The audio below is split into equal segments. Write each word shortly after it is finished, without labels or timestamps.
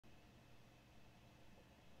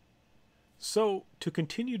So, to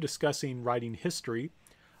continue discussing writing history,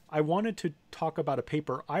 I wanted to talk about a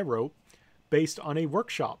paper I wrote based on a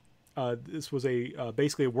workshop. This was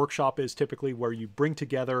basically a workshop is typically where you bring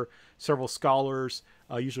together several scholars,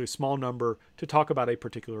 usually a small number, to talk about a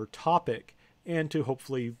particular topic and to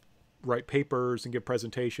hopefully write papers and give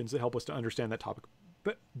presentations that help us to understand that topic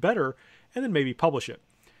better and then maybe publish it.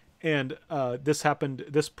 And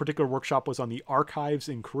this particular workshop was on the archives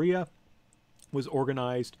in Korea, was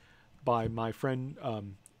organized by my friend,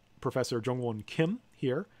 Professor Jongwon Kim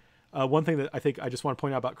here. One thing that I think I just want to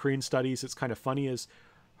point out about Korean studies, it's kind of funny, is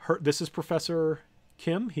this is Professor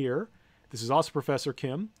Kim here. This is also Professor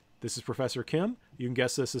Kim. This is Professor Kim. You can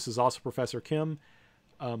guess this. This is also Professor Kim.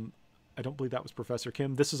 I don't believe that was Professor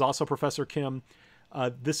Kim. This is also Professor Kim.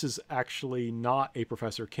 This is actually not a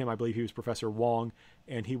Professor Kim. I believe he was Professor Wong,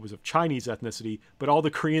 and he was of Chinese ethnicity. But all the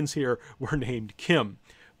Koreans here were named Kim,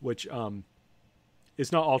 which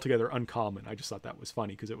is not altogether uncommon. I just thought that was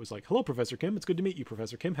funny because it was like, hello, Professor Kim. It's good to meet you,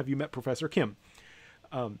 Professor Kim. Have you met Professor Kim?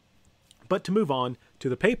 But to move on to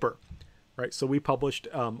the paper, right? So we published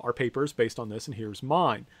our papers based on this, and here's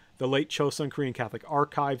mine. The Late Chosun Korean Catholic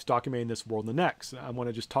Archives, Documenting This World and the Next. I want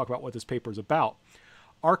to just talk about what this paper is about.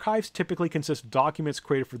 Archives typically consist of documents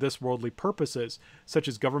created for this worldly purposes, such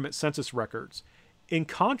as government census records. In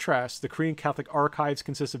contrast, the Korean Catholic Archives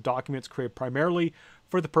consist of documents created primarily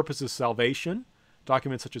for the purpose of salvation,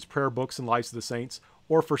 documents such as prayer books and lives of the saints,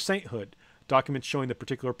 or for sainthood, documents showing the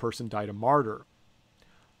particular person died a martyr.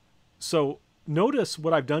 So notice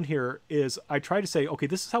what I've done here is I try to say, okay,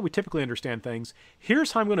 this is how we typically understand things.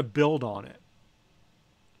 Here's how I'm going to build on it.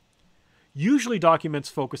 Usually documents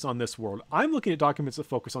focus on this world. I'm looking at documents that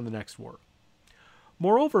focus on the next world.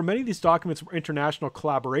 Moreover, many of these documents were international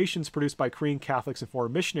collaborations produced by Korean Catholics and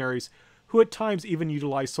foreign missionaries who at times even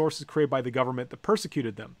utilized sources created by the government that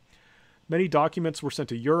persecuted them. Many documents were sent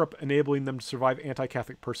to Europe, enabling them to survive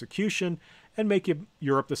anti-Catholic persecution and make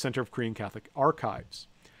Europe the center of Korean Catholic archives.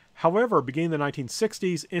 However, beginning in the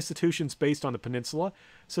 1960s, institutions based on the peninsula,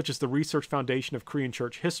 such as the Research Foundation of Korean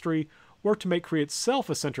Church History, worked to make Korea itself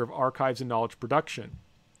a center of archives and knowledge production.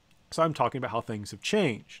 So I'm talking about how things have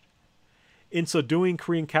changed. In so doing,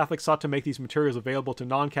 Korean Catholics sought to make these materials available to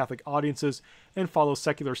non-Catholic audiences and follow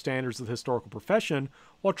secular standards of the historical profession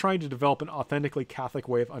while trying to develop an authentically Catholic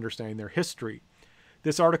way of understanding their history.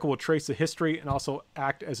 This article will trace the history and also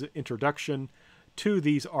act as an introduction to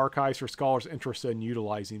these archives for scholars interested in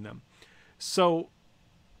utilizing them. So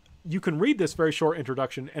you can read this very short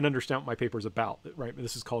introduction and understand what my paper is about, right?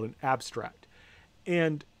 This is called an abstract.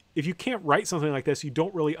 And if you can't write something like this, you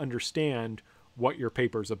don't really understand what your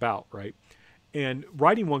paper is about, right? And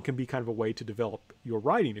writing one can be kind of a way to develop your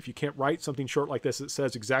writing. If you can't write something short like this that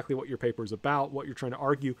says exactly what your paper is about, what you're trying to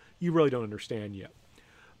argue, you really don't understand yet.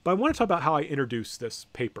 But I want to talk about how I introduce this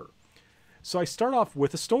paper. So I start off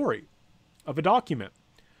with a story of a document.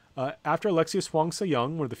 After Alexius Hwang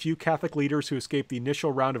Se-young, one of the few Catholic leaders who escaped the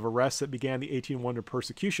initial round of arrests that began the 1800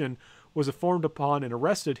 persecution, was informed upon and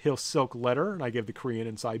arrested, his silk letter, and I give the Korean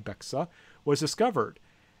inside Beksa, was discovered.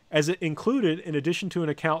 As it included, in addition to an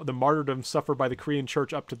account of the martyrdom suffered by the Korean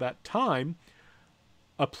church up to that time,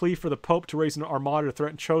 a plea for the Pope to raise an armada to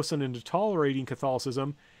threaten Chosun into tolerating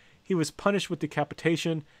Catholicism, he was punished with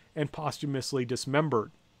decapitation and posthumously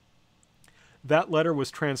dismembered. That letter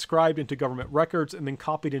was transcribed into government records and then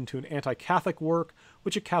copied into an anti-Catholic work,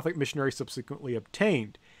 which a Catholic missionary subsequently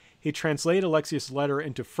obtained. He translated Alexius' letter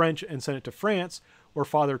into French and sent it to France, where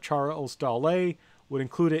Father Charles Dallet would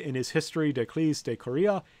include it in his History de l'Église de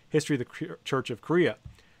Korea, History of the Church of Korea.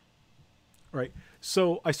 Right.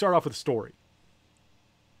 So I start off with a story.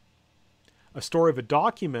 A story of a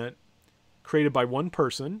document created by one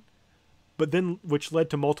person, but then which led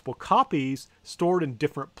to multiple copies stored in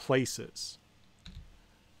different places.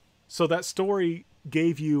 So that story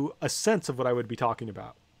gave you a sense of what I would be talking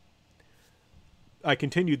about. I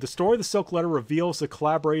continued, the story of the Silk Letter reveals the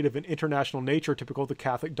collaborative and international nature typical of the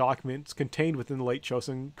Catholic documents contained within the late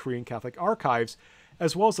Chosun Korean Catholic archives,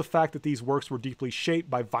 as well as the fact that these works were deeply shaped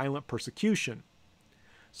by violent persecution.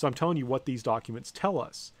 So I'm telling you what these documents tell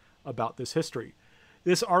us about this history.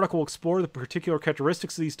 This article will explore the particular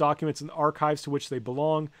characteristics of these documents and the archives to which they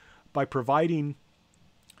belong by providing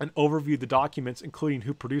an overview of the documents, including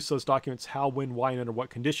who produced those documents, how, when, why, and under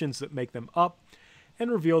what conditions that make them up, and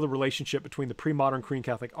reveal the relationship between the pre-modern Korean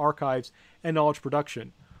Catholic archives and knowledge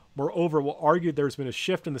production. Moreover, it will argue there's been a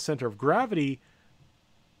shift in the center of gravity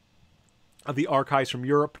of the archives from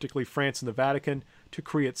Europe, particularly France and the Vatican, to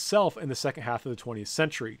Korea itself in the second half of the 20th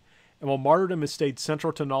century. And while martyrdom has stayed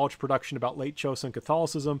central to knowledge production about late Chosun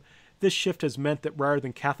Catholicism, this shift has meant that rather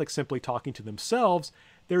than Catholics simply talking to themselves,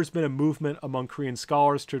 there's been a movement among Korean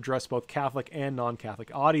scholars to address both Catholic and non-Catholic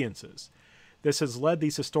audiences. This has led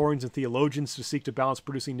these historians and theologians to seek to balance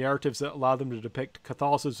producing narratives that allow them to depict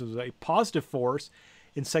Catholicism as a positive force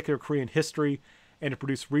in secular Korean history and to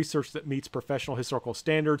produce research that meets professional historical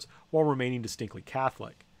standards while remaining distinctly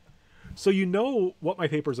Catholic. So you know what my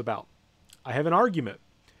paper is about. I have an argument.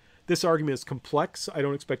 This argument is complex. I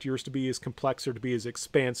don't expect yours to be as complex or to be as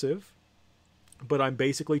expansive, but I'm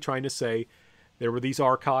basically trying to say there were these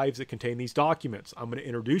archives that contain these documents. I'm going to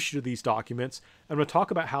introduce you to these documents. I'm going to talk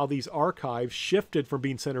about how these archives shifted from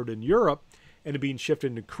being centered in Europe and to being shifted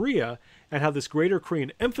into Korea, and how this greater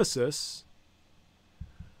Korean emphasis,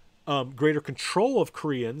 greater control of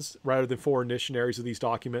Koreans rather than foreign missionaries of these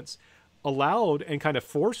documents, allowed and kind of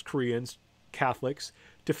forced Koreans, Catholics,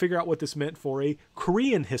 to figure out what this meant for a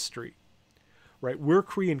Korean history. Right? We're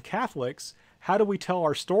Korean Catholics. How do we tell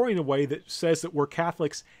our story in a way that says that we're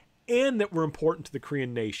Catholics and that we're important to the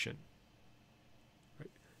Korean nation?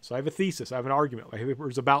 Right? So I have a thesis. I have an argument. My paper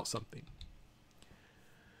is about something.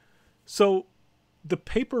 So the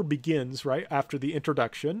paper begins right after the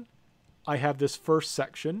introduction. I have this first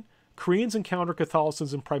section. Koreans encounter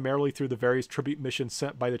Catholicism primarily through the various tribute missions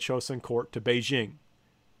sent by the Chosun court to Beijing.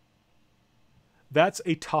 That's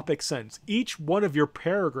a topic sentence. Each one of your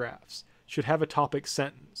paragraphs should have a topic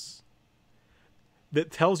sentence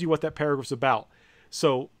that tells you what that paragraph's about.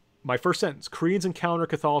 So my first sentence, Koreans encounter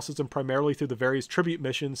Catholicism primarily through the various tribute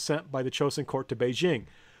missions sent by the Chosun court to Beijing.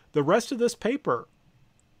 The rest of this paper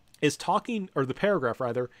is talking, or the paragraph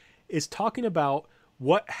rather, is talking about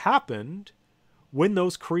what happened when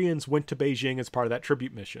those Koreans went to Beijing as part of that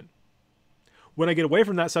tribute mission. When I get away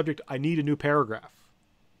from that subject, I need a new paragraph.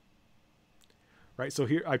 Right? So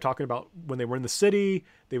here I'm talking about when they were in the city,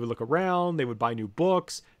 they would look around, they would buy new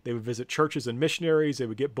books, they would visit churches and missionaries, they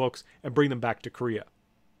would get books and bring them back to Korea.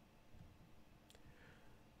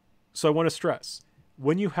 So I want to stress,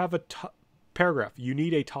 when you have a paragraph, you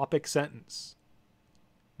need a topic sentence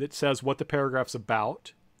that says what the paragraph's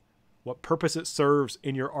about, what purpose it serves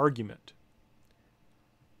in your argument.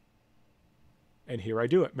 And here I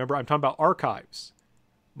do it. Remember, I'm talking about archives.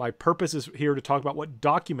 My purpose is here to talk about what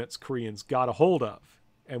documents Koreans got a hold of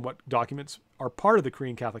and what documents are part of the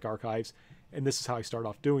Korean Catholic archives. And this is how I start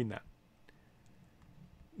off doing that.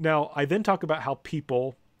 Now, I then talk about how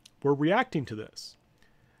people were reacting to this.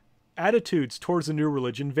 Attitudes towards the new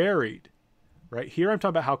religion varied. Right here, I'm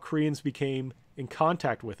talking about how Koreans became in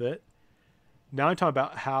contact with it. Now I'm talking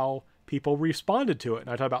about how people responded to it. And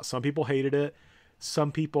I talk about some people hated it.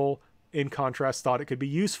 Some people, in contrast, thought it could be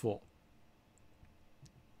useful.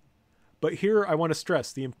 But here I want to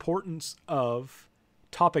stress the importance of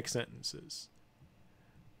topic sentences.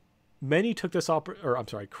 Many took this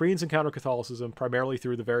Koreans encounter Catholicism primarily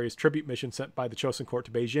through the various tribute missions sent by the Chosun court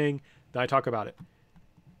to Beijing. Then I talk about it.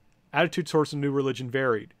 Attitude towards the new religion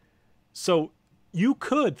varied. So you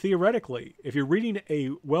could, theoretically, if you're reading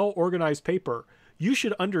a well-organized paper, you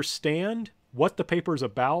should understand what the paper is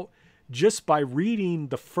about just by reading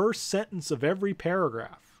the first sentence of every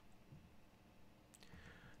paragraph.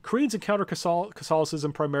 Koreans encounter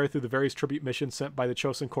Catholicism primarily through the various tribute missions sent by the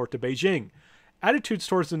Chosun court to Beijing. Attitudes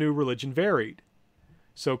towards the new religion varied.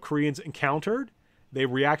 So Koreans encountered, they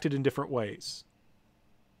reacted in different ways.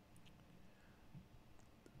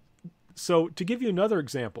 So to give you another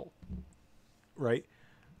example, right,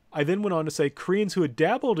 I then went on to say Koreans who had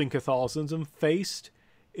dabbled in Catholicism faced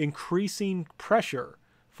increasing pressure.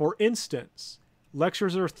 For instance,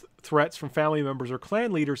 lectures or threats from family members or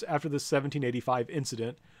clan leaders after the 1785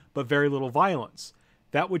 incident, but very little violence.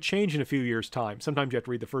 That would change in a few years' time. Sometimes you have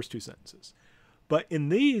to read the first two sentences. But in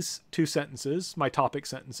these two sentences, my topic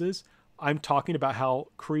sentences, I'm talking about how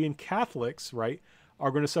Korean Catholics, right,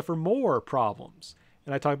 are going to suffer more problems.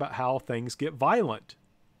 And I talk about how things get violent.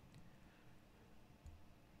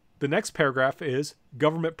 The next paragraph is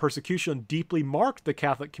government persecution deeply marked the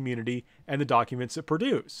Catholic community and the documents it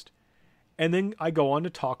produced. And then I go on to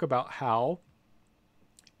talk about how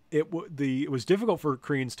it was difficult for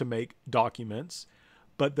Koreans to make documents,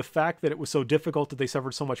 but the fact that it was so difficult that they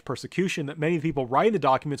suffered so much persecution that many people writing the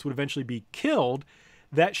documents would eventually be killed,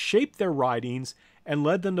 that shaped their writings and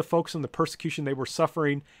led them to focus on the persecution they were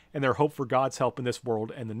suffering and their hope for God's help in this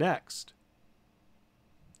world and the next.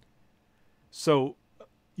 So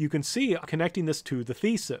you can see connecting this to the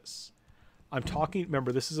thesis. I'm talking,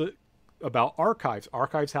 remember, this is about archives.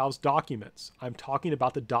 Archives house documents. I'm talking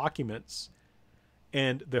about the documents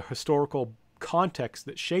and the historical context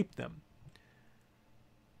that shaped them.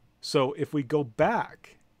 So if we go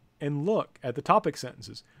back and look at the topic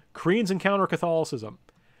sentences, Koreans encounter Catholicism.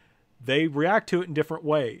 They react to it in different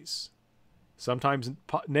ways. Sometimes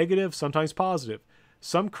negative, sometimes positive.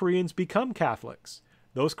 Some Koreans become Catholics.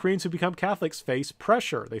 Those Koreans who become Catholics face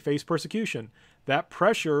pressure. They face persecution. That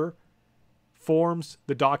pressure forms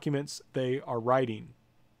the documents they are writing.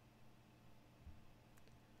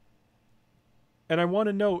 And I want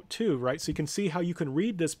to note too, right? So you can see how you can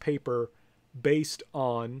read this paper based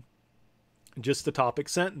on just the topic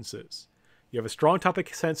sentences. You have a strong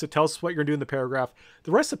topic sentence that tells us what you're going to do in the paragraph.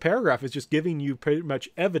 The rest of the paragraph is just giving you pretty much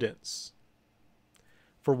evidence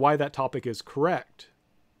for why that topic is correct.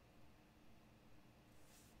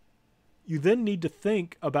 You then need to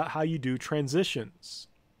think about how you do transitions,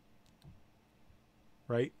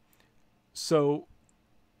 right? So,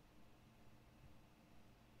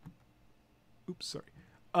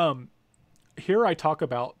 here I talk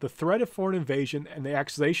about the threat of foreign invasion and the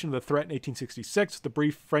accusation of the threat in 1866. The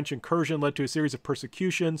brief French incursion led to a series of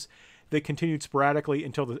persecutions that continued sporadically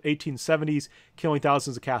until the 1870s, killing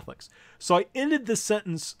thousands of Catholics. So I ended this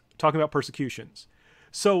sentence talking about persecutions.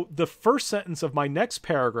 So the first sentence of my next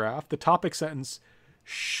paragraph, the topic sentence,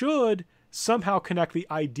 should somehow connect the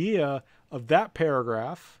idea of that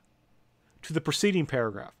paragraph to the preceding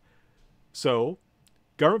paragraph. So,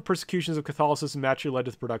 government persecutions of Catholicism naturally led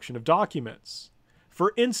to the production of documents.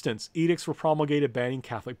 For instance, edicts were promulgated banning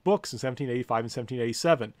Catholic books in 1785 and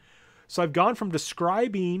 1787. So I've gone from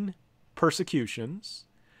describing persecutions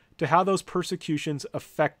to how those persecutions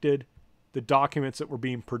affected the documents that were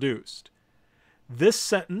being produced. This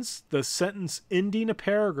sentence, the sentence ending a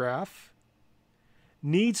paragraph,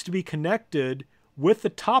 needs to be connected with the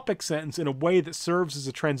topic sentence in a way that serves as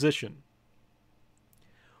a transition.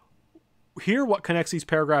 Here, what connects these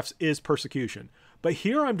paragraphs is persecution. But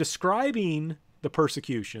here I'm describing the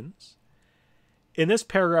persecutions. In this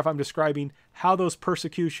paragraph, I'm describing how those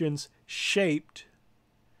persecutions shaped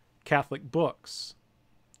Catholic books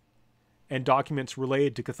and documents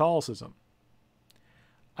related to Catholicism.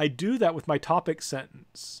 I do that with my topic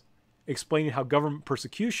sentence, explaining how government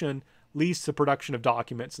persecution leads to the production of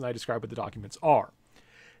documents, and I describe what the documents are.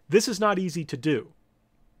 This is not easy to do.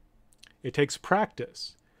 It takes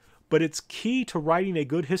practice, but it's key to writing a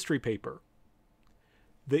good history paper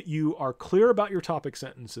that you are clear about your topic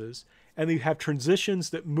sentences and that you have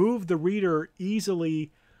transitions that move the reader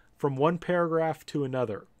easily from one paragraph to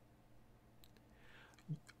another.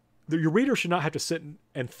 Your reader should not have to sit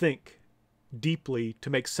and think deeply to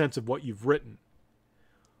make sense of what you've written.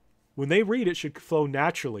 When they read, it should flow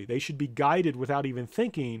naturally. They should be guided without even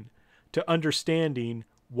thinking to understanding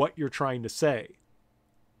what you're trying to say.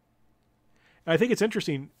 And I think it's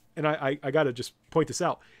interesting, and I got to just point this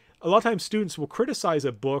out. A lot of times students will criticize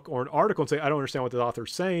a book or an article and say, I don't understand what the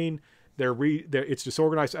author's saying. It's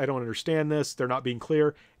disorganized. I don't understand this. They're not being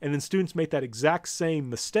clear. And then students make that exact same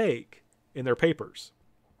mistake in their papers.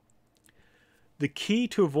 The key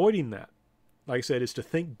to avoiding that, like I said, is to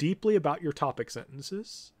think deeply about your topic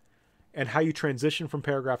sentences and how you transition from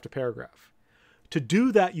paragraph to paragraph. To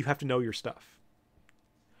do that, you have to know your stuff.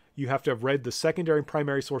 You have to have read the secondary and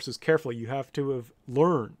primary sources carefully. You have to have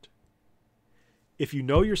learned. If you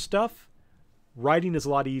know your stuff, writing is a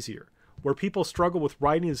lot easier. Where people struggle with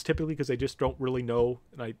writing is typically because they just don't really know,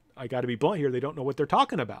 and I got to be blunt here, they don't know what they're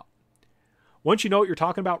talking about. Once you know what you're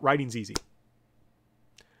talking about, writing's easy.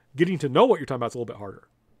 Getting to know what you're talking about is a little bit harder.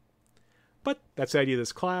 But that's the idea of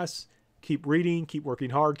this class. Keep reading, keep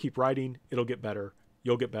working hard, keep writing. It'll get better.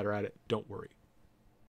 You'll get better at it. Don't worry.